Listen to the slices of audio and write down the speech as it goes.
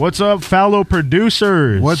What's up, fellow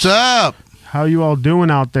producers? What's up? How you all doing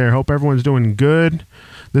out there? Hope everyone's doing good.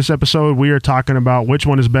 This episode, we are talking about which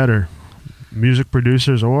one is better, music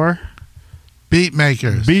producers or beat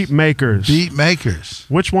makers. Beat makers. Beat makers.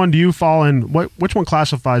 Which one do you fall in? Which one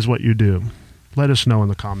classifies what you do? Let us know in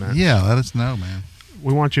the comments. Yeah, let us know, man.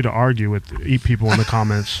 We want you to argue with people in the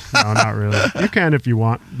comments. No, not really. You can if you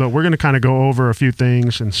want, but we're going to kind of go over a few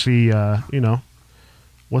things and see,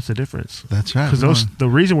 what's the difference. That's right. Because the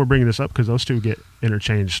reason we're bringing this up, because those two get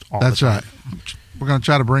interchanged all the time. That's right. We're going to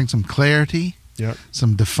try to bring some clarity,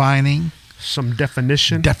 some defining, some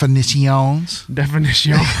definitions. Definition.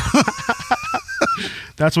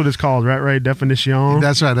 That's what it's called, right? Definition.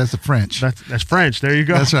 That's right. That's the French. That's French. There you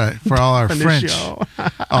go. That's right. For all our French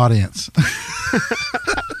audience.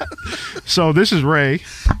 So this is Ray.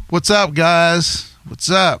 What's up, guys? What's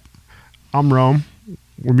up? I'm Rome.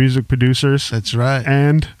 We're music producers. That's right.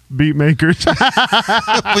 And beat makers. We do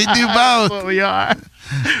both. That's what we are.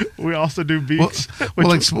 We also do beats.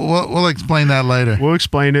 We'll explain that later. We'll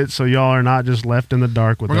explain it so y'all are not just left in the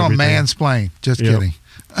dark with everything. We're going to mansplain. Just kidding.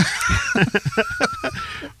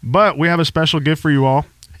 But we have a special gift for you all.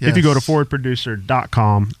 Yes. If you go to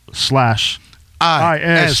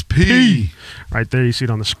forwardproducer.com/ISP. Right there, you see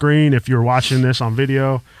it on the screen. If you're watching this on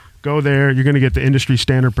video, go there. You're going to get the industry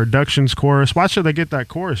standard productions chorus. Why should they get that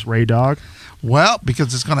chorus, Ray Dog? Well,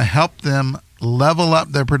 because it's going to help them level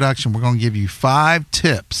up their production. We're going to give you 5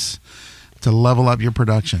 tips to level up your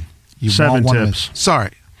production. 7 tips.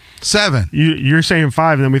 Sorry, 7. You're saying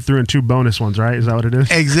 5, and then we threw in 2 bonus ones, right? Is that what it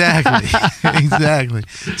is? Exactly. Exactly.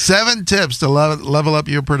 7 tips to level up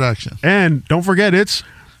your production. And don't forget, it's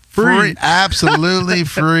free. Absolutely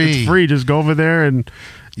free. It's free. Just go over there and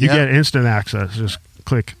you get instant access. Just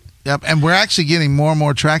click. Yep. And we're actually getting more and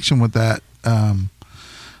more traction with that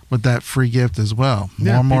free gift as well.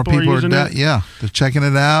 More and more people are they're checking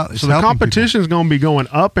it out. So the competition is going to be going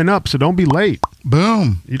up and up. So don't be late.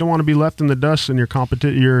 Boom. You don't want to be left in the dust, and your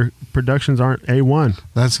productions aren't A1.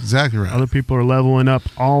 That's exactly right. Other people are leveling up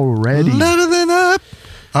already. Leveling up.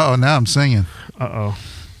 Uh-oh, now I'm singing. Uh-oh.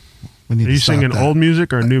 Are you singing old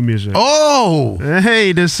music or new music? Oh!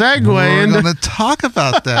 Hey, the segue. We're going to talk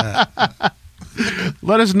about that.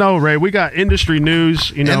 Let us know, Ray. We got industry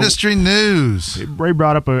news. Industry news. Ray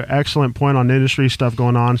brought up an excellent point on industry stuff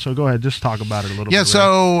going on. So go ahead, just talk about it a little bit. Yeah,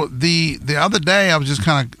 so the other day I was just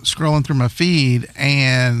kind of scrolling through my feed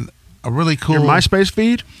and a really cool... Your MySpace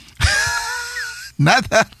feed? Not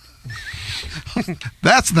that.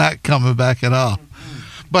 That's not coming back at all.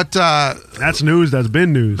 But that's news. That's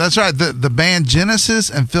been news. That's right. The band Genesis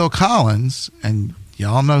and Phil Collins, and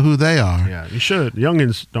y'all know who they are. Yeah, you should.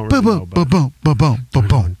 Youngins don't really know.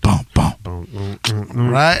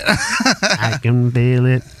 Right? I can feel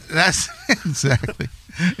it. That's exactly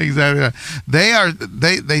right.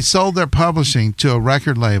 They sold their publishing to a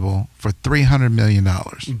record label for $300 million.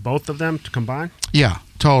 Both of them to combine? Yeah,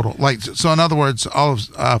 total. So in other words, all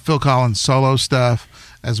of Phil Collins' solo stuff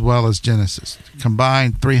as well as Genesis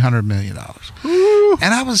combined $300 million. Ooh.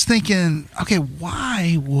 And I was thinking, okay,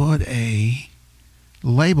 why would a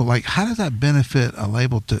label, how does that benefit a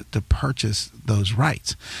label to purchase those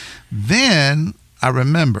rights? Then I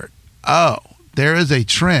remembered, there is a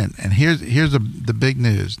trend, and here's the big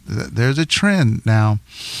news. There's a trend now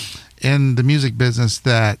in the music business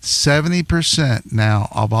that 70% now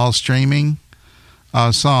of all streaming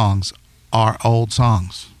songs are old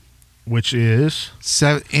songs. Which is?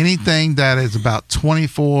 Anything that is about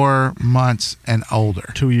 24 months and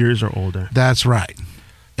older. 2 years or older. That's right.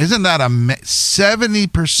 Isn't that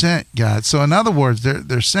 70%, guys? So in other words,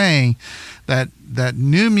 they're saying that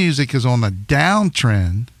new music is on the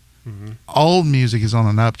downtrend, old music is on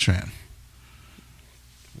an uptrend.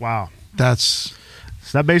 Wow. So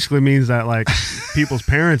that basically means that people's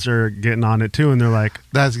parents are getting on it too, and they're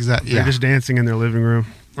that's exactly. They're just dancing in their living room.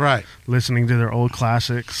 Right. Listening to their old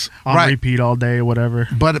classics on repeat all day or whatever.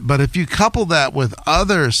 But if you couple that with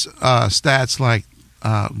other stats like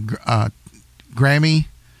Grammy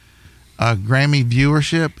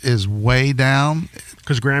viewership is way down.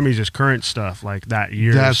 Because Grammys is current stuff, like that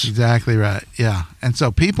year. That's exactly right. Yeah. And so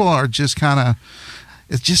people are just kind of,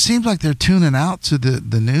 it just seems like they're tuning out to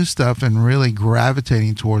the new stuff and really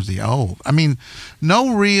gravitating towards the old. I mean,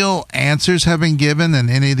 no real answers have been given in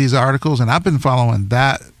any of these articles, and I've been following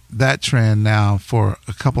that trend now for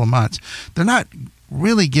a couple of months. They're not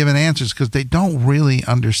really giving answers because they don't really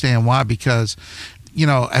understand why, because,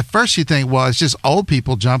 at first you think, well, it's just old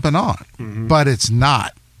people jumping on, but it's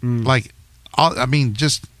not.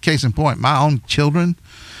 Just case in point, my own children,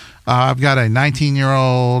 I've got a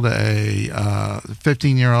 19-year-old, a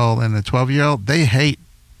 15-year-old, and a 12-year-old. They hate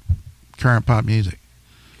current pop music.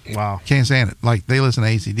 Wow. Can't stand it. Like they listen to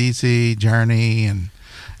AC/DC, Journey, and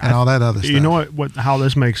all that other stuff. You know what? How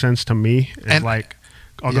this makes sense to me is And- like.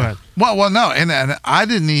 Oh, go Yeah. ahead. Well, no, and I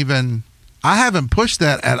didn't even. I haven't pushed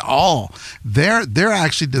that at all. They're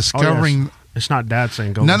actually discovering. Oh, yes. It's not Dad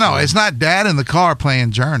saying go. No, listen to it. it's not Dad in the car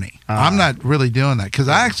playing Journey. I'm not really doing that because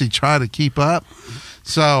I actually try to keep up.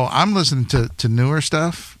 So I'm listening to newer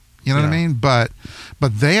stuff. You know what I Yeah. mean? But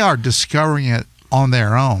they are discovering it on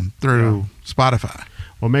their own through Spotify.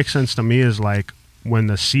 What makes sense to me is like when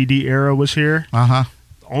the CD era was here. Uh-huh.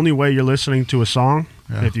 Only way you're listening to a song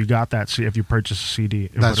Yeah. if you got that if you purchase a CD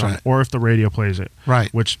and That's put it on, right. or if the radio plays it.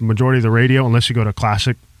 Right. Which majority of the radio, unless you go to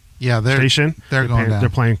classic Yeah, station, they're going down. they're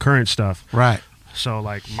playing current stuff. Right. So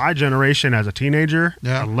like my generation as a teenager,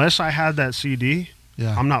 Yeah. unless I had that CD,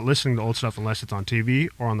 Yeah. I'm not listening to old stuff unless it's on TV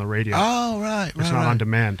or on the radio. Oh, right. It's not on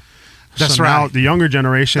demand. That's so now right. the younger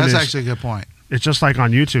generation That's is actually a good point. it's just like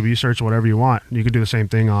on YouTube. You search whatever you want. You could do the same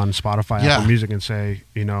thing on Spotify, Yeah. Apple Music, and say,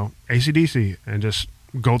 AC/DC, and just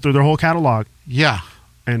go through their whole catalog Yeah.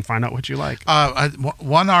 and find out what you like.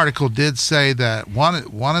 One article did say that one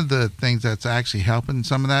of the things that's actually helping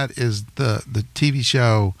some of that is the TV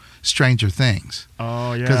show Stranger Things,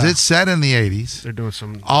 Oh yeah, because it's set in the 80s, they're doing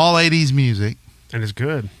some, all 80s music, and it's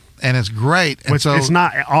good. and it's great. And It's, it's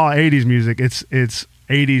not all 80s music. It's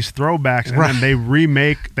 80s throwbacks, and Right. then they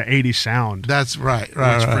remake the 80s sound. That's right. Which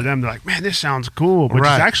Right. for them, they're like, man, this sounds cool, but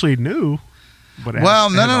Right. it's actually new. But it Well,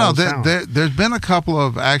 has- it no. has old sound. There's been a couple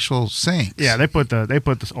of actual syncs. Yeah, they put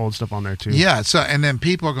this old stuff on there too. Yeah. So and then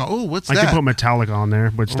people are going, oh, what's like that? they put Metallica on there,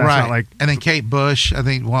 which that's right. not like. And then Kate Bush, I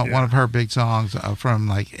think one Yeah. of her big songs from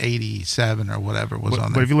like '87 or whatever was on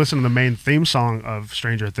But there. if you listen to the main theme song of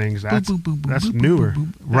Stranger Things, that's Boom, boom, boom, that's boom, boom, newer.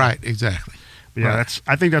 boom, boom. Right. Exactly. But yeah, Right. that's.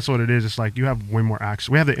 I think that's what it is. It's like you have way more access.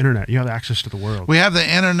 We have the internet. You have access to the world. We have the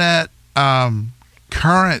internet.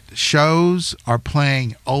 Current shows are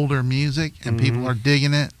playing older music, and people are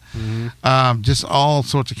digging it. Just all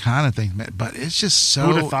sorts of kind of things, man. But it's just Who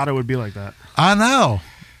would have so. thought it would be like that? I know.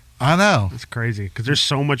 It's crazy because there's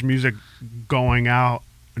so much music going out,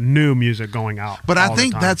 new music going out. But I all the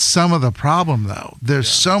think time. that's some of the problem, though. There's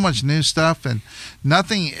so much new stuff, and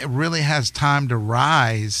nothing really has time to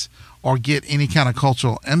rise or get any kind of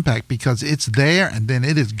cultural impact because it's there and then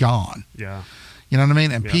it is gone. yeah, You know what I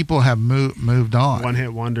mean? And Yeah. people have moved on. one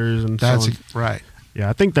hit wonders and That's so on. right. Yeah,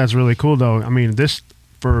 I think that's really cool though. I mean,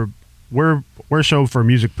 we're a show for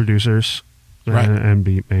music producers Right. and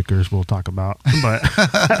beat makers we'll talk about.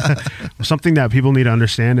 But something that people need to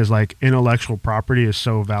understand is like intellectual property is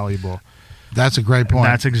so valuable. That's a great point.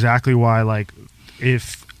 That's exactly why like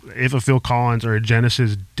if a Phil Collins or a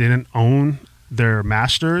Genesis didn't own their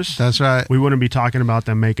masters, That's right. we wouldn't be talking about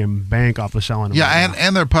them making bank off of selling them. Yeah, right and, now.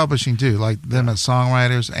 and they're publishing too, like them as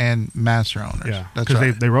songwriters and master owners. Yeah, that's because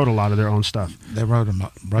right. they wrote a lot of their own stuff. They wrote it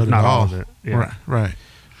Not all. all of it, yeah. Right, right.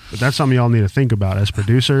 But that's something y'all need to think about as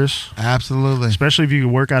producers, Absolutely. especially if you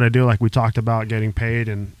can work out a deal like we talked about, getting paid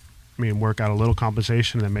and work out a little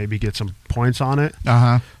compensation and maybe get some points on it. Uh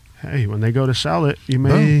huh. Hey, when they go to sell it, you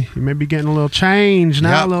may be getting a little change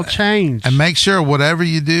now, Yep. a little change. And make sure whatever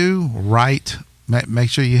you do, write.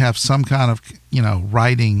 Make sure you have some kind of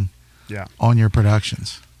writing Yeah. on your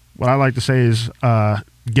productions. What I like to say is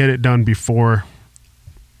get it done before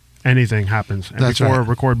anything happens. And That's before right.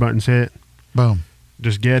 record buttons hit, Boom.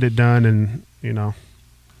 just get it done and,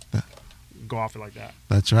 That- go off it like that.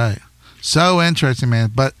 That's right. So interesting,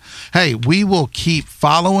 man. But hey, we will keep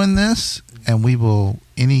following this, and we will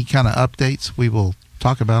any kind of updates we will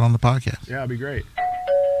talk about on the podcast. Yeah, it'd be great.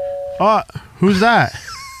 Oh, who's that?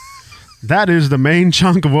 That is the main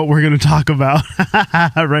chunk of what we're going to talk about.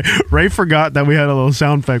 Ray forgot that we had a little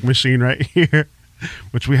sound effect machine right here,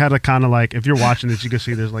 which we had to kind of like, if you're watching this, you can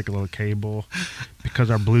see there's like a little cable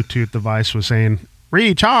because our Bluetooth device was saying,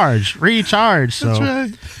 recharge. So That's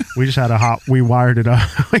right. we just had we wired it up.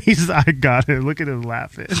 I got it. Look at him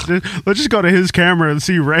laughing. Let's just go to his camera and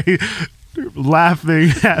see Ray laughing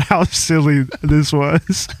at how silly this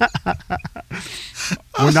was.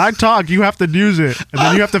 When I talk, you have to use it, and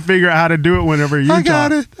then you have to figure out how to do it whenever you I talk.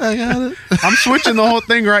 got it. I got it. I'm switching the whole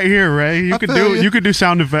thing right here, Ray. You I could feel do it. you. You could do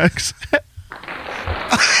sound effects.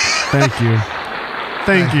 Thank you.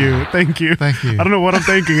 Thank you. Thank you. I don't know what I'm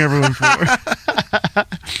thanking everyone for.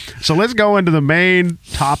 So let's go into the main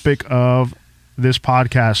topic of this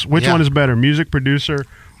podcast. Which Yeah. one is better, music producer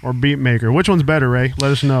or beat maker? Which one's better, Ray?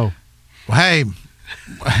 Let us know. Hey,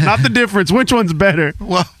 Not the difference. Which one's better?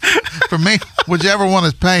 well, for me, whichever one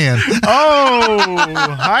is paying. Oh,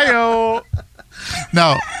 hi-yo.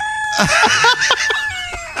 No.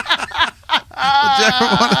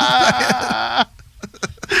 Whichever one is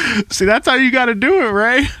See, that's how you got to do it,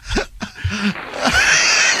 Ray.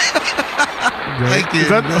 right? Thank you. Is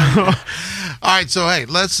that- All right, so hey,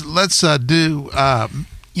 let's do before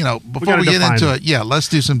we gotta get into define it, let's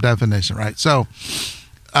do some definition, right? So,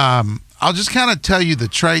 I'll just kind of tell you the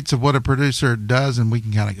traits of what a producer does, and we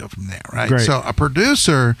can kind of go from there, right? Great. So, a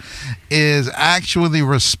producer is actually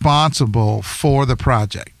responsible for the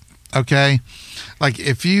project. Okay, like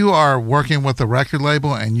if you are working with a record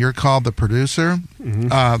label and you're called the producer,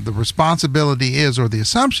 the responsibility is, or the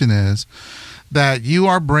assumption is, that you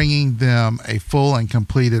are bringing them a full and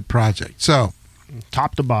completed project. So,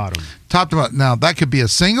 top to bottom. Now, that could be a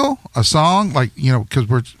single, a song, like, because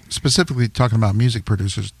we're specifically talking about music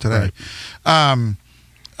producers today. Right.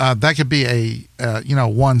 That could be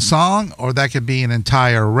one song, or that could be an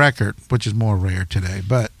entire record, which is more rare today.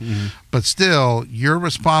 But still, you're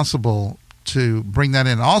responsible to bring that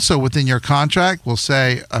in. Also, within your contract, will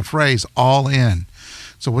say a phrase, all in.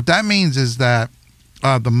 So what that means is that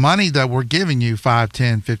the money that we're giving you, $5,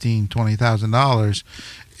 $10, $15, $20,000,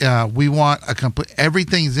 we want a complete.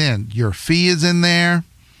 Everything's in. Your fee is in there,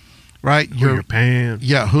 right? Who you're paying.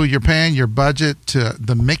 Yeah, who you're paying. Your budget to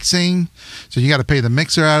the mixing. So you got to pay the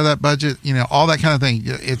mixer out of that budget. All that kind of thing.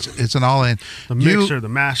 It's an all in. The mixer, the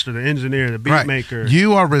master, the engineer, the beat right. maker.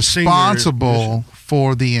 You are responsible singer,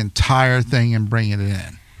 for the entire thing and bringing it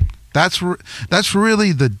in. That's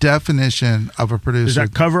really the definition of a producer. Is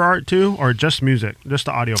that cover art too, or just music, just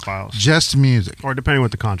the audio files? Just music. Or depending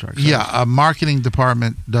what the contract says. Yeah, a marketing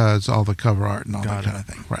department does all the cover art and all that kind of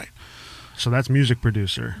thing. Right. So that's music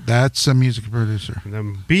producer. That's a music producer. And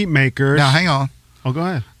then beat makers. Now, hang on. Oh, go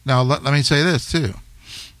ahead. Now, let me say this too.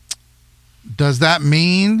 Does that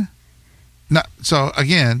mean... No, so,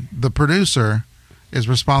 again, the producer is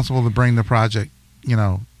responsible to bring the project,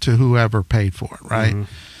 to whoever paid for it, right? Mm-hmm.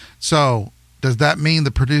 So, does that mean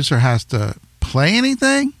the producer has to play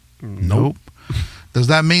anything? Nope. Does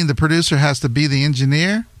that mean the producer has to be the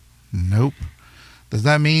engineer? Nope. Does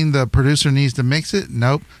that mean the producer needs to mix it?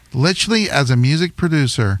 Nope. Literally, as a music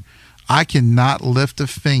producer, I cannot lift a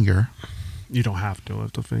finger. You don't have to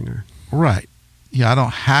lift a finger. Right. Yeah, I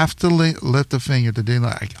don't have to lift a finger to do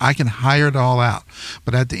that. I can hire it all out.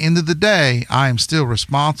 But at the end of the day, I am still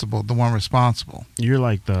responsible, the one responsible. You're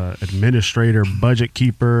like the administrator, budget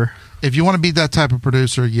keeper. If you want to be that type of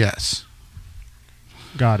producer, yes.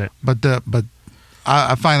 Got it. But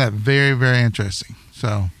I find that very, very interesting.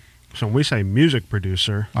 So when we say music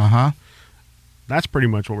producer, that's pretty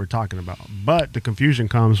much what we're talking about. But the confusion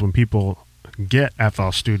comes when people get FL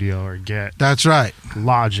Studio or get that's right,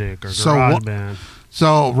 Logic or GarageBand.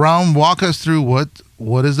 So Rome, walk us through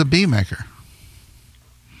what is a beat maker?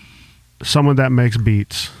 Someone that makes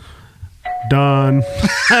beats. Done.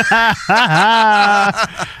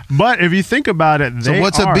 But if you think about it, so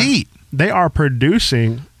what's a beat? They are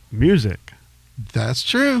producing music. That's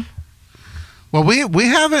true. Well, we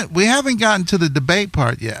haven't gotten to the debate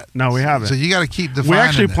part yet. No, we haven't. So you got to keep defining. We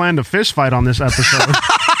actually planned a fist fight on this episode.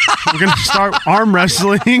 We're gonna start arm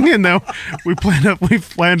wrestling, and then we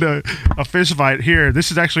planned a fist fight here.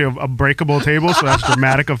 This is actually a breakable table, so that's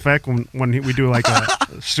dramatic effect when we do like a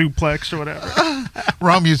suplex or whatever.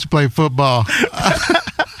 Rome used to play football.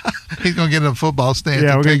 He's gonna get in a football stance.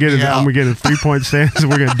 Yeah, we're gonna get it. I'm gonna get a 3-point stance, and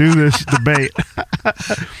we're gonna do this debate.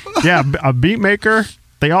 Yeah, a beat maker.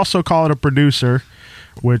 They also call it a producer,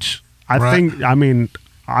 which I think. I mean,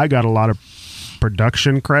 I got a lot of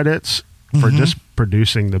production credits for just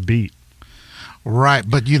producing the beat. Right,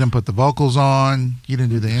 but you didn't put the vocals on. You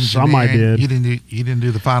didn't do the engineering. Some I did. You didn't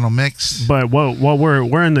do the final mix. But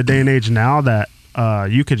we're in the day and age now that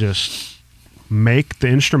you could just make the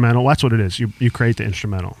instrumental. That's what it is. You create the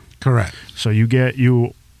instrumental. Correct. So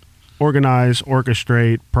you organize,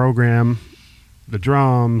 orchestrate, program the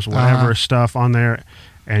drums, whatever stuff on there,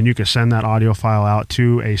 and you can send that audio file out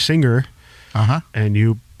to a singer, and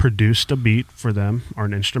you produced a beat for them, or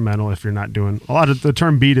an instrumental if you're not doing a lot of the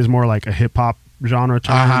term beat is more like a hip hop genre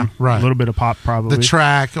term, right? A little bit of pop probably. The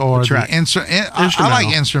track or the instrumental. I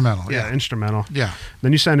like instrumental. Yeah, instrumental. Yeah.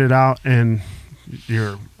 Then you send it out and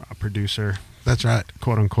you're a producer. That's right.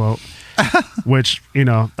 Quote unquote. Which,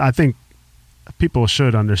 I think people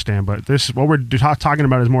should understand, but this is what we're talking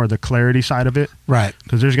about is more the clarity side of it. Right.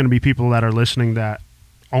 Because there's going to be people that are listening that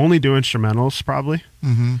only do instrumentals probably.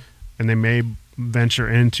 Mm-hmm. And they may venture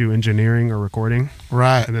into engineering or recording,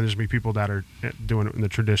 right? And then there's be people that are doing it in the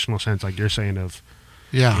traditional sense, like you're saying, of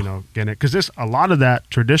getting it, because a lot of that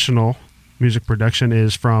traditional music production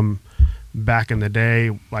is from back in the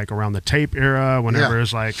day, like around the tape era, whenever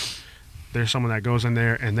it's like there's someone that goes in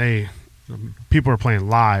there and people are playing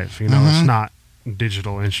live, it's not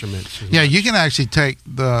digital instruments. Yeah, you can actually take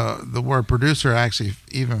the word producer actually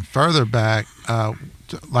even further back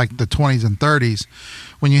like the 20s and 30s,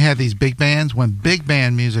 when you had these big bands, when big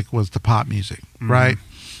band music was the pop music, right?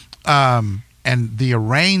 And the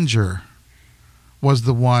arranger was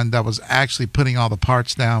the one that was actually putting all the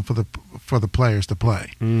parts down for the players to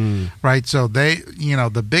play, right? So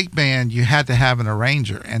the big band, you had to have an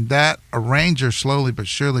arranger, and that arranger slowly but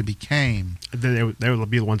surely became They would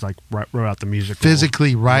be the ones like wrote out the music,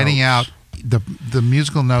 physically writing notes. out the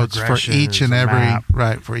musical notes for each and Progressions, a every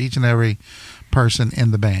map. for each and every person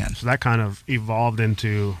in the band. So that kind of evolved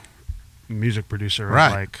into music producer.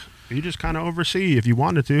 Right. Like you just kind of oversee if you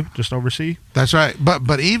wanted to, just oversee. That's right.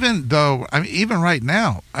 But even though, I mean, even right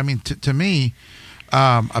now, I mean, to me,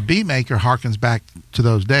 a beat maker harkens back to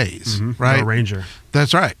those days, right? The arranger.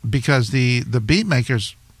 That's right, because the beat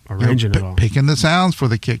makers Arranging it all. picking the sounds for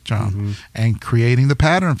the kick drum and creating the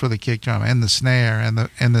pattern for the kick drum and the snare and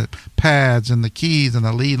the pads and the keys and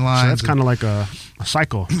the lead lines. So that's kind of like a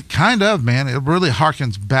cycle. Kind of, man. It really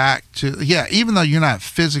harkens back to, even though you're not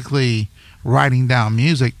physically writing down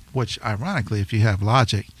music, which ironically, if you have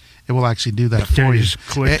Logic, it will actually do that for you. Just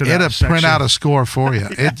click to that It'll section. print out a score for you.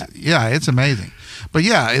 It's amazing. But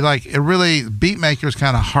it really, beat makers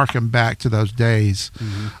kind of harken back to those days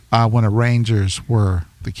when arrangers were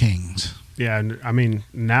the kings. Yeah, and I mean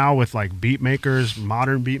now with like beat makers,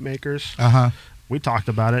 modern beat makers, we talked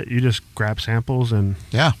about it. You just grab samples and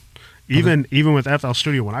Yeah. even with FL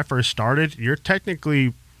Studio, when I first started, you're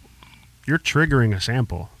triggering a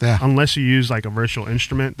sample. Yeah. Unless you use like a virtual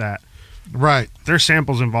instrument that Right. there's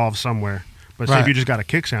samples involved somewhere. But say Right. if you just got a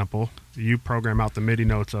kick sample, you program out the MIDI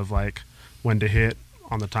notes of like when to hit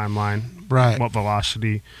on the timeline, Right. what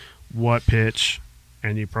velocity, what pitch,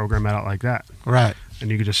 and you program it out like that. Right. And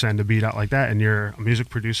you could just send a beat out like that, and you're a music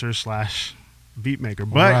producer / beat maker.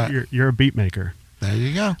 But Right. you're a beat maker. There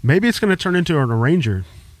you go. Maybe it's going to turn into an arranger.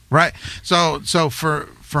 Right. So for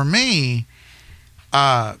me,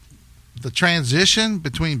 the transition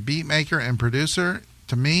between beat maker and producer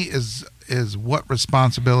to me is what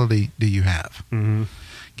responsibility do you have? Mm-hmm.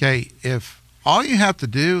 Okay, if all you have to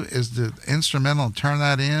do is the instrumental and turn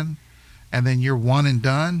that in, and then you're one and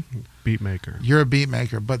done, Beat maker. you're a beat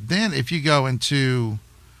maker. But then if you go into,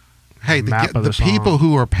 hey, Map of the the song. people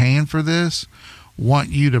who are paying for this want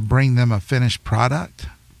you to bring them a finished product,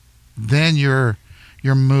 then you're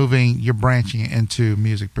branching into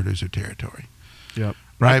music producer territory. Yep.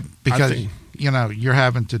 Right? I Because think- you're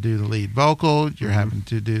having to do the lead vocal, you're having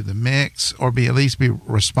to do the mix, or at least be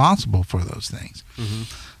responsible for those things.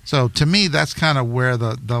 So to me, that's kind of where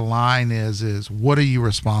the line is what are you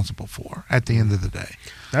responsible for at the end of the day?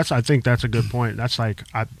 I think that's a good point. That's like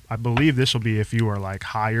I believe this will be if you are like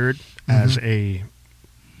hired as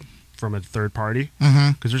from a third party,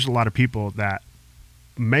 because there's a lot of people that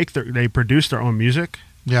they produce their own music.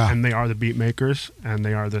 Yeah. And they are the beat makers, and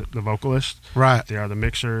they are the vocalists. Right. They are the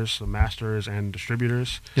mixers, the masters, and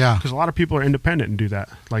distributors. Yeah. Because a lot of people are independent and do that.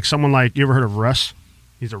 Like someone like, you ever heard of Russ?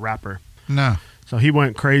 He's a rapper. No. So he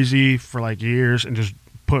went crazy for like years and just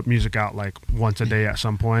put music out like once a day at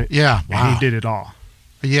some point. Yeah. And Wow. he did it all.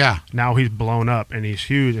 Yeah. Now he's blown up and he's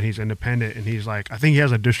huge and he's independent, and he's like, I think he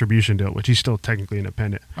has a distribution deal, which he's still technically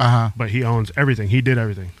independent. But he owns everything. He did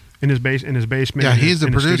everything. In his basement. Yeah, in he's his- the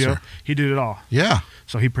in his producer. studio, he did it all. Yeah.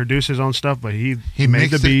 So he produced his own stuff, but he made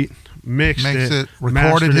mixed the it, beat, mixed it, recorded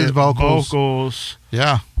mastered his it, vocals.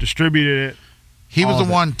 Yeah. distributed it. He was All the of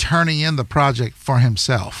it. one turning in the project for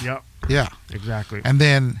himself. Yep, Yeah. exactly. And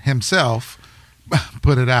then himself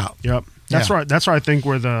put it out. Yep, that's Yeah. right. That's where I think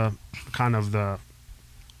where the kind of the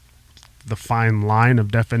fine line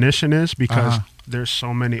of definition is, because there's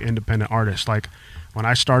so many independent artists. Like when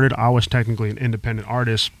I started, I was technically an independent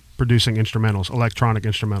artist producing instrumentals, electronic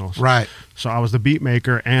instrumentals. Right. So I was the beat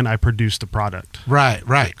maker and I produced the product Right.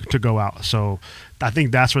 Right. to go out. So I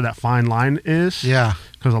think that's where that fine line is. Yeah.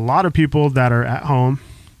 Because a lot of people that are at home,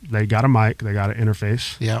 they got a mic, they got an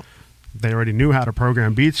interface. Yep. They already knew how to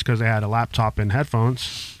program beats because they had a laptop and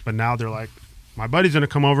headphones. But now they're like, my buddy's going to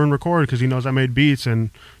come over and record because he knows I made beats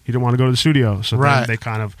and he didn't want to go to the studio. So Right. then they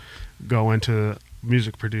kind of go into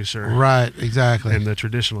music producer Right. Exactly. in the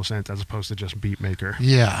traditional sense as opposed to just beat maker.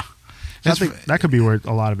 Yeah. So I It's- think that could be where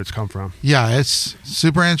a lot of it's come from. Yeah. It's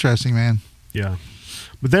super interesting, man. Yeah.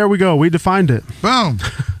 But there we go. We defined it. Boom.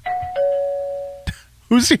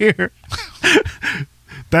 Who's here?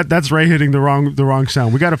 That's Ray hitting the wrong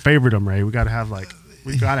sound. We got to favorite him, Ray. We got to have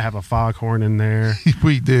a foghorn in there.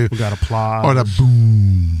 We do. We got applause. Or the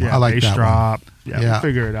boom. Yeah, I like bass that drop. one. Yeah, Yeah. we'll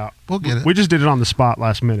figure it out. We'll get it. We just did it on the spot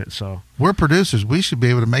last minute, so We're producers. We should be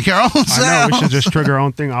able to make our own sounds. I know we should just trigger our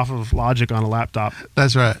own thing off of Logic on a laptop.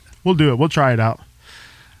 That's right. We'll do it. We'll try it out.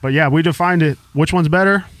 But yeah, we defined it. Which one's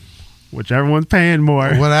better? Whichever one's paying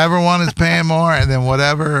more. Whatever one is paying more, and then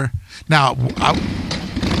whatever. Now,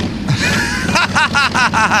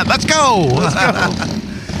 let's go.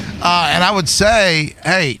 And I would say,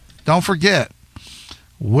 hey, don't forget,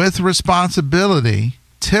 with responsibility,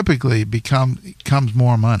 typically comes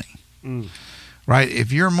more money. Right?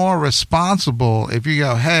 If you're more responsible, if you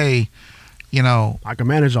go, hey, you know, I can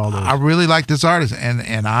manage all those. I really like this artist,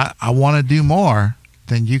 and I want to do more,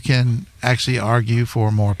 then you can actually argue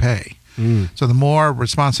for more pay. So the more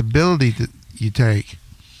responsibility that you take,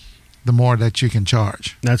 the more that you can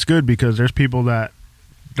charge. That's good, because there's people that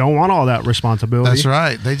don't want all that responsibility. That's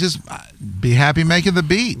right. They just be happy making the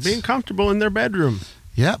beats. Being comfortable in their bedroom.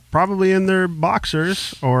 Yep. Probably in their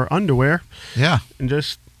boxers or underwear. Yeah. And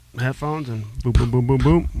just headphones and boom, boom, boom, boom,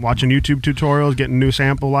 boom. Watching YouTube tutorials, getting a new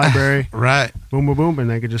sample library. Right. Boom, boom, boom, and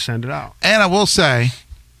they could just send it out. And I will say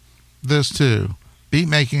this too. Beat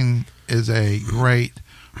making is a great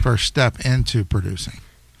first step into producing.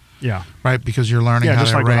 Yeah. Right? Because you're learning how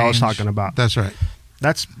just to like arrange. what I was talking about. That's right.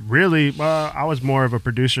 That's really, I was more of a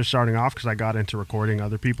producer starting off because I got into recording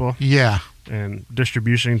other people. Yeah. And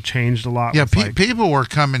distribution changed a lot. Yeah, with people were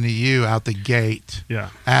coming to you out the gate, yeah,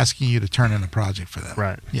 asking you to turn in a project for them.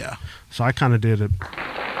 Right. Yeah. So I kind of did it.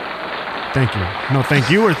 Thank you. No, thank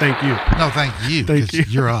you or thank you? No, thank you. Thank you.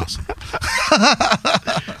 You're awesome.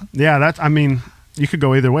 Yeah, I mean, you could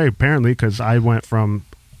go either way, apparently, because I went from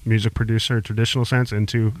music producer, traditional sense,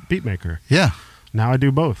 into beat maker. Yeah. Now I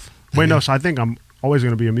do both. Wait, no, so I think I'm always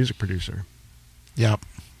going to be a music producer. Yep.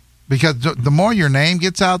 Because the more your name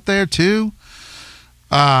gets out there too,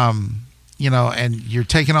 you know, and you're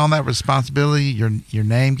taking on that responsibility, your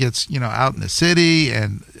name gets, you know, out in the city,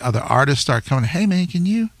 and other artists start coming, hey man, can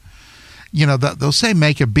you know, they'll say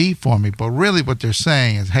make a beat for me, but really what they're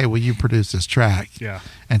saying is, hey, will you produce this track? Yeah.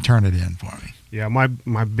 And turn it in for me. Yeah, my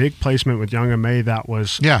big placement with Young and May, that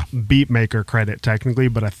was beat maker credit technically,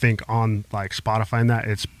 but I think on like Spotify and that,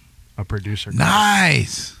 it's a producer credit.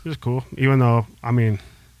 Nice. It was cool, even though, I mean,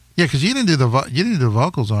 yeah, because you didn't do the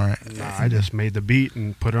vocals on it. Nah, I just made the beat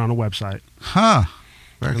and put it on a website. Huh.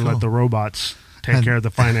 Very and cool. let the robots take care of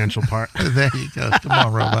the financial part. There you go. Come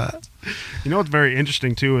on, robots. You know what's very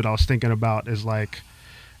interesting too, what I was thinking about is like,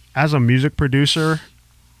 as a music producer,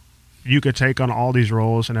 you could take on all these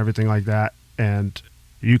roles and everything like that, and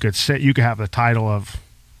you could have the title of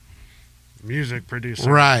music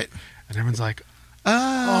producer. Right. And everyone's like,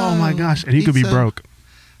 oh my gosh. And you could be broke.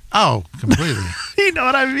 Oh, completely. You know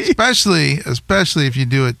what I mean? Especially if you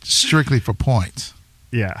do it strictly for points.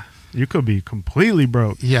 Yeah. You could be completely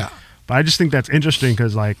broke. Yeah. But I just think that's interesting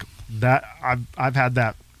because like that I've had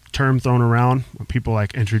that term thrown around when people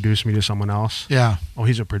like introduce me to someone else. Yeah. Oh,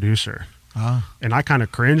 he's a producer. Oh. And I kind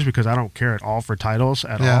of cringe because I don't care at all for titles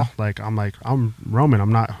at all. Like I'm Roman.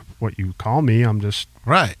 I'm not what you call me. I'm just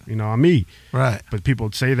right. You know, I'm me. Right. But people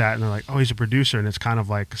would say that and they're like, oh, he's a producer. And it's kind of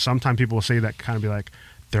like sometimes people will say that kind of be like,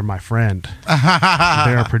 they're my friend.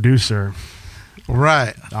 They're a producer.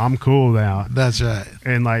 Right. I'm cool now. That's right.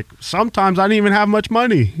 And like sometimes I didn't even have much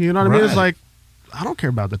money. You know what I mean? It's like, I don't care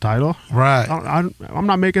about the title. Right. I'm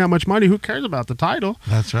not making that much money. Who cares about the title?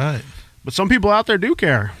 That's right. But some people out there do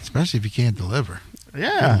care. Especially if you can't deliver.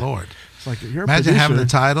 Yeah. Good Lord. It's like you're imagine a having the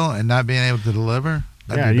title and not being able to deliver.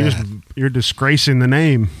 That'd be bad. You're disgracing the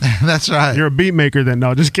name. That's right. You're a beat maker then.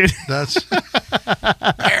 No, just kidding. That's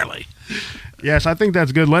barely. Yes, I think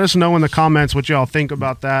that's good. Let us know in the comments what y'all think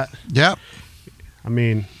about that. Yep. I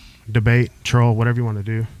mean, debate, troll, whatever you want to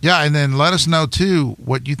do. Yeah, and then let us know too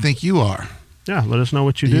what you think you are. Yeah, let us know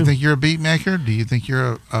what you do. Do you think you're a beat maker? Do you think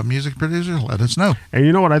you're a music producer? Let us know. And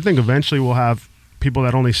you know what? I think eventually we'll have people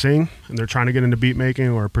that only sing and they're trying to get into beat making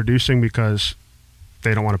or producing because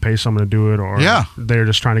they don't want to pay someone to do it or they're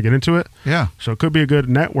just trying to get into it. Yeah. So it could be a good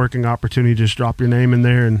networking opportunity. Just drop your name in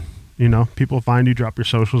there and, you know, people find you, drop your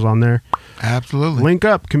socials on there. Absolutely. Link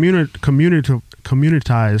up, communitize.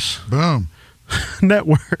 Boom.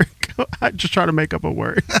 Network. I just try to make up a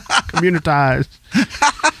word. Communitize.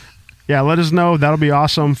 Yeah, let us know. That'll be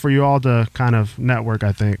awesome for you all to kind of network,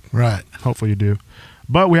 I think. Right. Hopefully you do.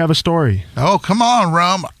 But we have a story. Oh, come on,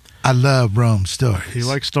 Rome. I love Rome stories. You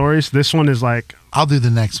like stories? This one is like... I'll do the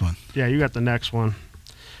next one. Yeah, you got the next one.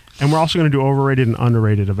 And we're also going to do overrated and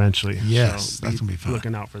underrated eventually. Yes, so that's going to be fun.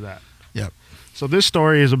 Looking out for that. Yep. So this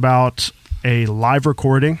story is about a live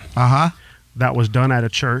recording that was done at a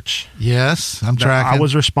church. Yes, I'm tracking. I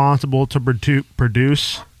was responsible to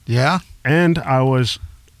produce. Yeah. And I was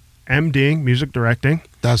MDing, music directing.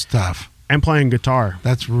 That's tough. And playing guitar.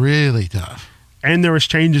 That's really tough. And there was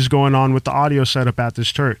changes going on with the audio setup at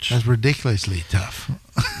this church. That's ridiculously tough.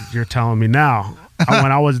 You're telling me now.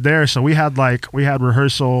 When I was there, so we had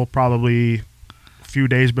rehearsal probably few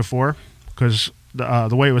days before, because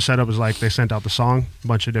the way it was set up was like they sent out the song, a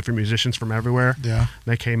bunch of different musicians from everywhere. Yeah.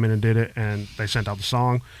 They came in and did it, and they sent out the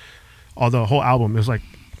song. Although the whole album is like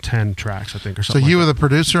 10 tracks, I think, or So something. you like were the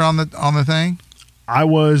producer on the thing? I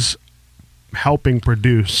was helping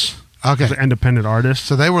produce. Okay. As an independent artist.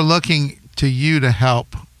 So they were looking to you to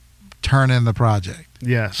help turn in the project.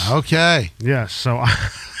 Yes. Okay. Yes. So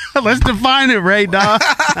let's define it, right, dog?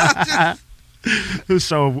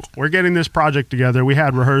 So we're getting this project together. We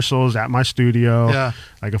had rehearsals at my studio, Yeah.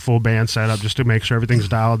 like a full band setup, just to make sure everything's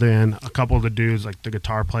dialed in. A couple of the dudes, like the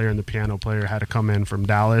guitar player and the piano player, had to come in from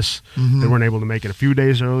Dallas. They weren't able to make it a few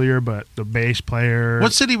days earlier, but the bass player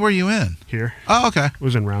What city were you in? here Oh, okay.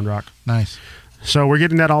 was in Round Rock. Nice. So we're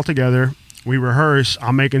getting that all together. We rehearse.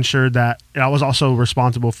 I'm making sure that I was also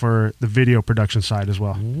responsible for the video production side as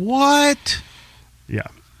well. What? Yeah.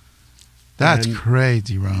 That's And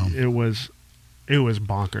crazy, Rome. it was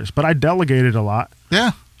bonkers. But I delegated a lot.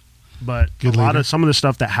 Yeah. But Good a lot leader. of some of the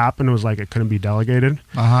stuff that happened was like it couldn't be delegated.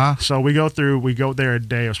 Uh-huh. So we go there a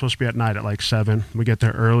day. It was supposed to be at night at like 7. We get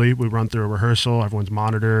there early. We run through a rehearsal. Everyone's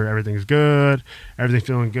monitor. Everything's good. Everything's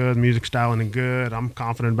feeling good. Music's styling and good. I'm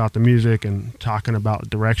confident about the music and talking about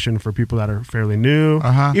direction for people that are fairly new.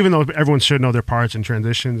 Uh-huh. Even though everyone should know their parts and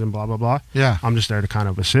transitions and blah, blah, blah. Yeah. I'm just there to kind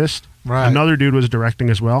of assist. Right. Another dude was directing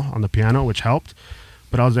as well on the piano, which helped.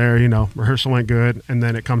 But I was there, rehearsal went good. And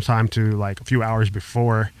then it comes time to like a few hours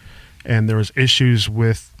before, and there was issues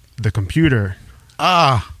with the computer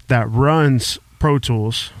Ah. that runs Pro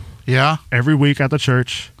Tools Yeah. every week at the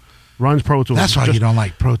church, runs Pro Tools. That's why you don't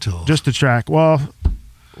like Pro Tools. Just to track. Well,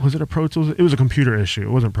 was it a Pro Tools? It was a computer issue. It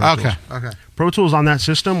wasn't Pro Tools. Okay. Okay. Pro Tools on that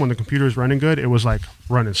system, when the computer is running good, it was like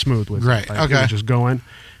running smooth with Right, it. Like, okay. It was just going.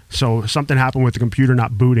 So something happened with the computer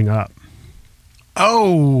not booting up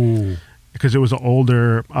Oh. because it was an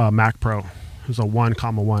older Mac Pro. It was a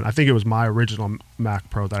 1,1. I think it was my original Mac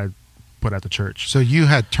Pro that I put at the church. So you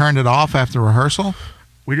had turned it off after rehearsal?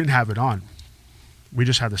 We didn't have it on. We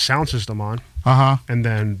just had the sound system on. Uh-huh. And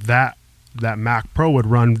then that Mac Pro would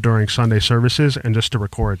run during Sunday services and just to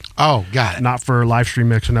record. Oh, got it. Not for live stream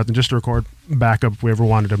mix or nothing, just to record backup if we ever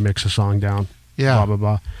wanted to mix a song down. Yeah. Blah, blah,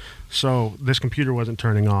 blah. So this computer wasn't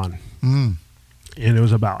turning on. Mm. And it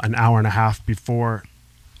was about an hour and a half before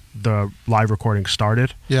the live recording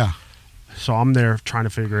started. Yeah. So I'm there trying to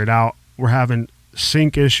figure it out. We're having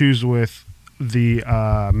sync issues with the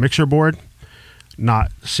mixer board,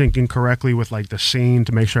 not syncing correctly with like the scene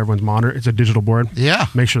to make sure everyone's monitor. It's a digital board. Yeah.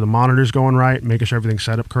 Make sure the monitor's going right, making sure everything's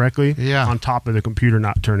set up correctly. Yeah. On top of the computer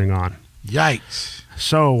not turning on. Yikes.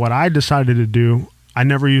 So what I decided to do, I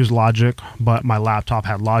never used Logic, but my laptop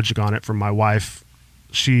had Logic on it from my wife.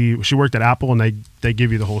 She worked at Apple, and they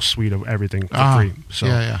give you the whole suite of everything for free. So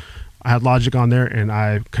yeah. I had Logic on there, and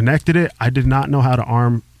I connected it. I did not know how to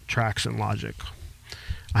arm tracks in Logic.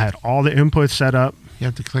 I had all the inputs set up. You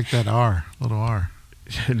have to click that little R.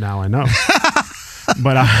 Now I know.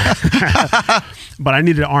 but I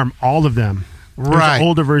needed to arm all of them. It was Right. an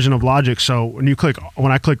older version of Logic, so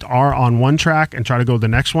when I clicked R on one track and try to go to the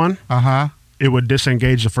next one, Uh-huh. it would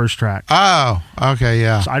disengage the first track. Oh, okay,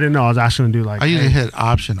 yeah. So I didn't know. I was asking to do like, I usually hey, hit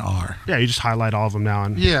Option R. yeah, you just highlight all of them now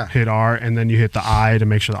and Yeah. hit R, and then you hit the I to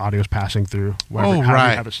make sure the audio is passing through. However you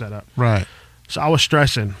right. have it set up. Right. So I was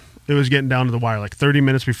stressing. It was getting down to the wire, like 30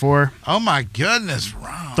 minutes before. Oh, my goodness,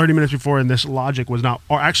 Ron. 30 minutes before, and this Logic was not.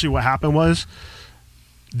 Or actually, what happened was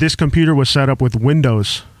this computer was set up with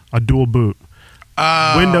Windows, a dual boot.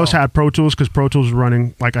 Oh. Windows had Pro Tools because Pro Tools was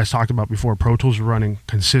running, like I talked about before, Pro Tools was running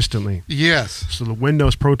consistently. Yes. So the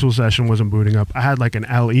Windows Pro Tools session wasn't booting up. I had like an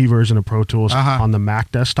LE version of Pro Tools Uh-huh. on the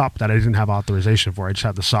Mac desktop that I didn't have authorization for. I just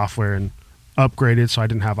had the software and upgraded, so I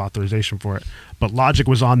didn't have authorization for it. But Logic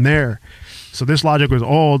was on there. So this Logic was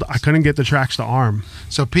old. I couldn't get the tracks to ARM.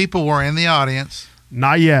 So people were in the audience.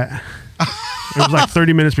 Not yet. It was like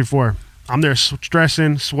 30 minutes before. I'm there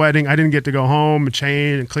stressing, sweating. I didn't get to go home and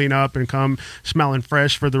change and clean up and come smelling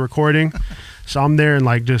fresh for the recording. So I'm there and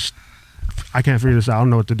like just, I can't figure this out. I don't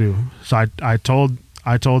know what to do. So I told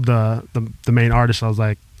the main artist, I was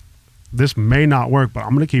like, this may not work, but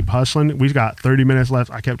I'm going to keep hustling. We've got 30 minutes left.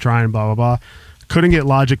 I kept trying, blah, blah, blah. Couldn't get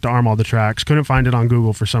Logic to arm all the tracks. Couldn't find it on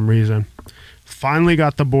Google for some reason. Finally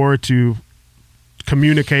got the board to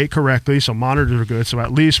communicate correctly, so monitors are good. So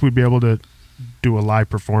at least we'd be able to do a live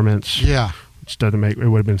performance. Yeah. Instead of it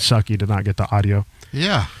would have been sucky to not get the audio.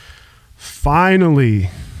 Yeah. Finally,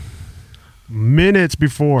 minutes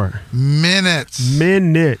before. Minutes.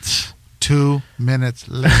 2 minutes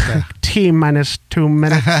later. T minus 2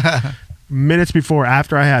 minutes. Minutes before,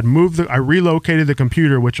 after I had I relocated the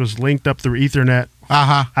computer, which was linked up through Ethernet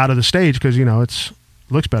Uh-huh. out of the stage because, it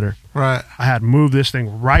looks better. Right. I had moved this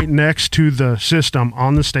thing right next to the system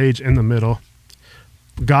on the stage in the middle.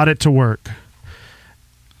 Got it to work.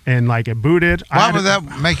 And like it booted. Why would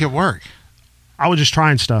that make it work? I was just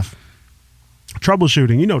trying stuff.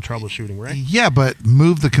 Troubleshooting. You know troubleshooting, right? Yeah, but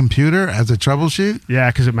move the computer as a troubleshoot? Yeah,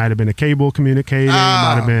 because it might have been a cable communicating. It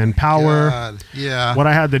might have been power. God. Yeah. What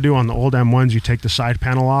I had to do on the old M1s, you take the side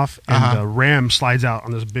panel off, and the RAM slides out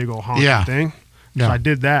on this big old honking thing. Yeah. So I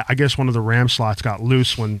did that. I guess one of the RAM slots got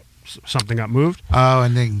loose when something got moved. Oh,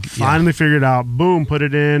 and then Finally figured out, boom, put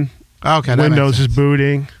it in. Okay, that Windows makes is sense.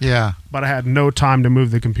 booting. Yeah. But I had no time to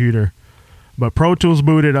move the computer. But Pro Tools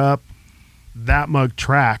booted up. That mug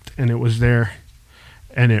tracked, and it was there.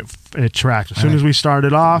 And it tracked. As soon as we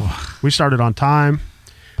started off, we started on time.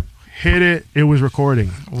 Hit it. It was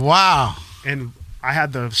recording. Wow. And I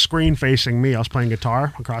had the screen facing me. I was playing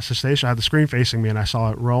guitar across the station. I had the screen facing me, and I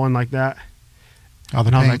saw it rolling like that. Oh, the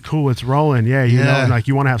And I was paint. like, cool, it's rolling. Yeah, you know, Yeah. and like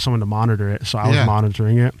you want to have someone to monitor it. So I was Yeah.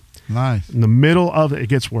 monitoring it. Nice. In the middle of it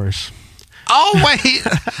gets worse. Oh, wait.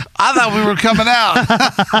 I thought we were coming out.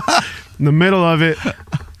 In the middle of it,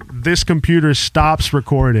 this computer stops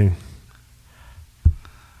recording.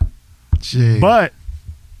 Gee. But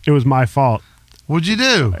it was my fault. What'd you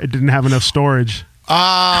do? It didn't have enough storage.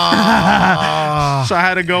 Oh. So I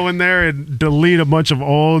had to go in there and delete a bunch of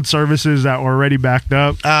old services that were already backed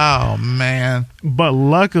up. Oh, man. But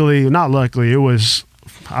luckily, not luckily, it was,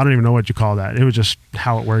 I don't even know what you call that. It was just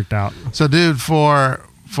how it worked out. So, dude, for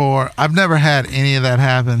I've never had any of that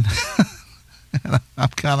happen. And I'm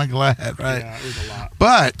kind of glad, right? Yeah, it was a lot.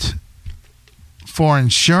 But for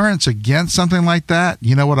insurance against something like that,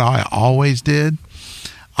 you know what I always did?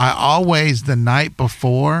 I always, the night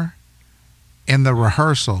before in the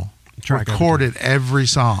rehearsal, Track recorded every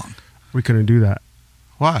song. We couldn't do that.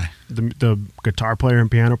 Why? The guitar player and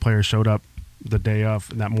piano player showed up the day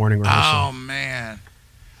of that morning rehearsal. Oh, man.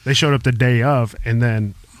 They showed up the day of, and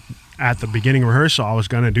then at the beginning rehearsal, I was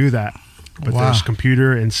going to do that. But Wow. there's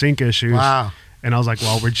computer and sync issues. Wow. And I was like,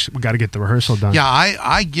 well, we got to get the rehearsal done. Yeah,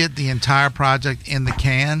 I get the entire project in the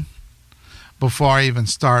can before I even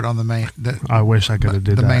start on the main I wish I could have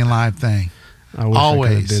did the that. main live thing. I wish I could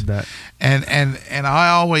always. have did that. And I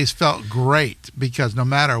always felt great because no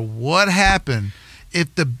matter what happened,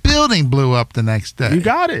 if the building blew up the next day, You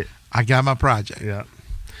got it. I got my project. Yeah.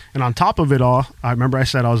 And on top of it all, I remember I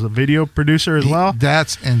said I was the video producer as well.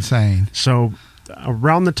 That's insane. So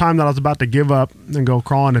around the time that I was about to give up and go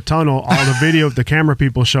crawl in a tunnel, all the video of the camera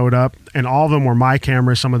people showed up, and all of them were my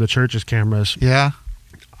cameras, some of the church's cameras. Yeah.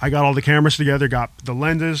 I got all the cameras together, got the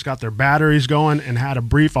lenses, got their batteries going, and had to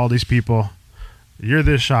brief all these people. You're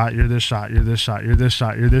this shot, you're this shot, you're this shot, you're this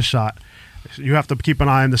shot, you're this shot. You have to keep an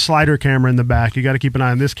eye on the slider camera in the back. You got to keep an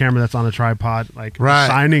eye on this camera that's on a tripod. Like Right.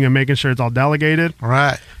 signing and making sure it's all delegated.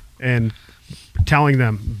 Right. And telling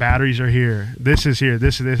them batteries are here. This is here.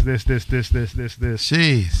 This.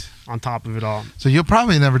 Jeez. On top of it all, So you'll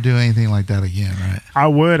probably never do anything like that again, right? I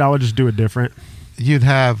would just do it different. You'd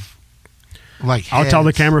have like I'll tell the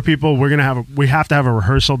heads. camera people we have to have a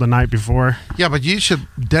rehearsal the night before, Yeah, but you should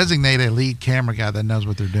designate a lead camera guy that knows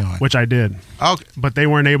what they're doing. which I did, Okay. but they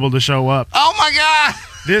weren't able to show up. Oh my God.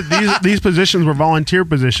 These positions were volunteer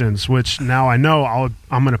positions, which now I know I'm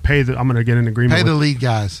going to get an agreement Pay with the lead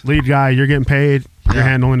guys. lead guy. You're getting paid. You're Yeah.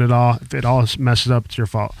 handling it all. If it all messes up, it's your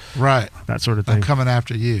fault. Right. That sort of I'm thing. coming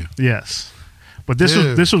after you. Yes, but this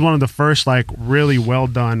Dude. was one of the first like really well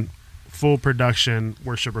done, full production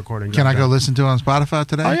worship recordings. Can I've I go done. listen to it on Spotify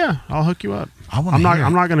today? Oh yeah, I'll hook you up. I want I'm to hear not.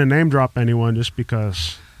 I'm it. not going to name drop anyone just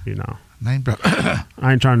because Name drop. I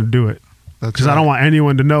ain't trying to do it That's because right. I don't want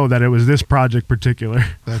anyone to know that it was this project particular.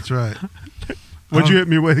 That's right. What'd you hit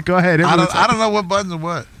me with? Go ahead. Hit me with I don't know what buttons are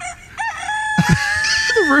what.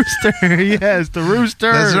 the rooster. Yes, the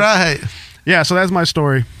rooster. That's right. Yeah, so that's my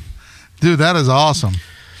story. Dude, that is awesome.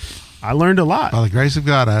 I learned a lot, By the grace of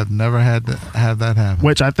God, I've never had to have that happen.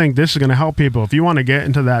 which I think this is going to help people. If you want to get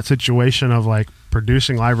into that situation of like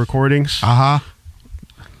producing live recordings, Uh-huh.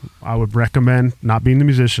 I would recommend not being the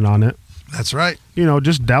musician on it. That's right.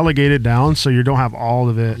 Just delegate it down so you don't have all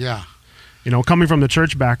of it. Yeah. Coming from the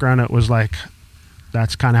church background, it was like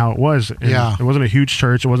that's kind of how it was. And Yeah. it wasn't a huge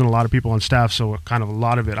church. It wasn't a lot of people on staff, so kind of a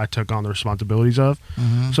lot of it I took on the responsibilities of.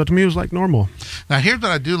 Mm-hmm. So to me, it was like normal. Now, here's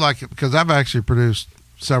what I do like it because I've actually produced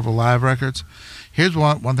several live records. Here's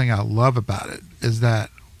one thing I love about it is that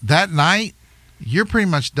night you're pretty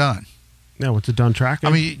much done. Yeah, what's it done tracking?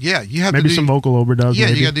 I mean, yeah, you have maybe to do some vocal overdubs. Yeah,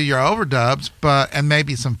 maybe. you got to do your overdubs, and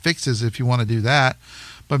maybe some fixes if you want to do that.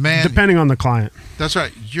 But man, Depending on the client. that's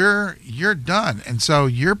right. You're done, and so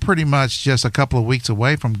you're pretty much just a couple of weeks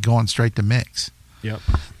away from going straight to mix. Yep.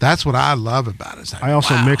 That's what I love about it. It's like, I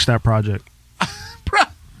also wow. mixed that project. Bruh.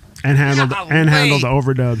 and handled the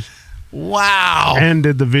overdubs Wow. and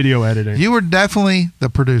did the video editing. You were definitely the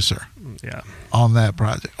producer Yeah. on that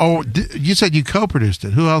project. Oh, you said you co-produced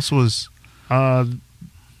it. Who else was?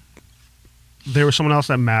 There was someone else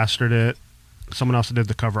that mastered it. Someone else that did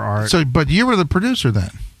the cover art. So, but you were the producer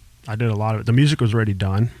then. I did a lot of it. The music was already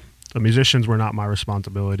done. The musicians were not my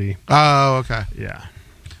responsibility. Oh, okay. Yeah.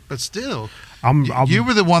 But still, you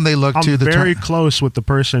were the one they looked to. I'm very close with the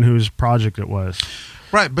person whose project it was.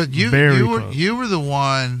 Right, but you were the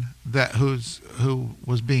one who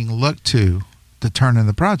was being looked to turn in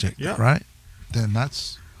the project. Yeah. Right. Then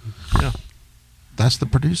that's the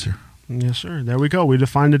producer. Yes, sir. There we go. We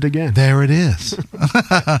defined it again. There it is.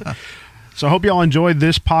 So I hope y'all enjoyed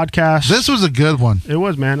this podcast. This was a good one. It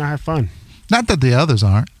was, man. I had fun. Not that the others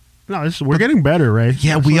aren't. No, we're getting better, Ray.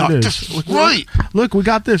 Yeah, That's we what are. it is. Just right. Look, we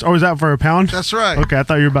got this. Oh, is that for a pound? That's right. Okay, I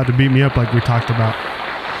thought you were about to beat me up like we talked about.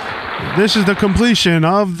 This is the completion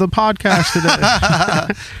of the podcast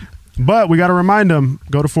today. But we got to remind them,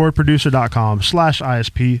 go to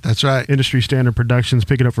forwardproducer.com/ISP. That's right. Industry Standard Productions.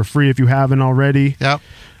 Pick it up for free if you haven't already. Yep.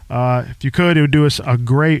 If you could, it would do us a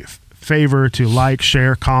great favor to like,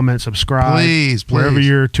 share, comment, subscribe. Please. Wherever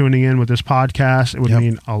you're tuning in with this podcast, it would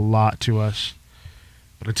mean a lot to us.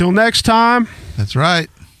 But until next time. That's right.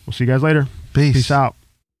 We'll see you guys later. Peace Peace out.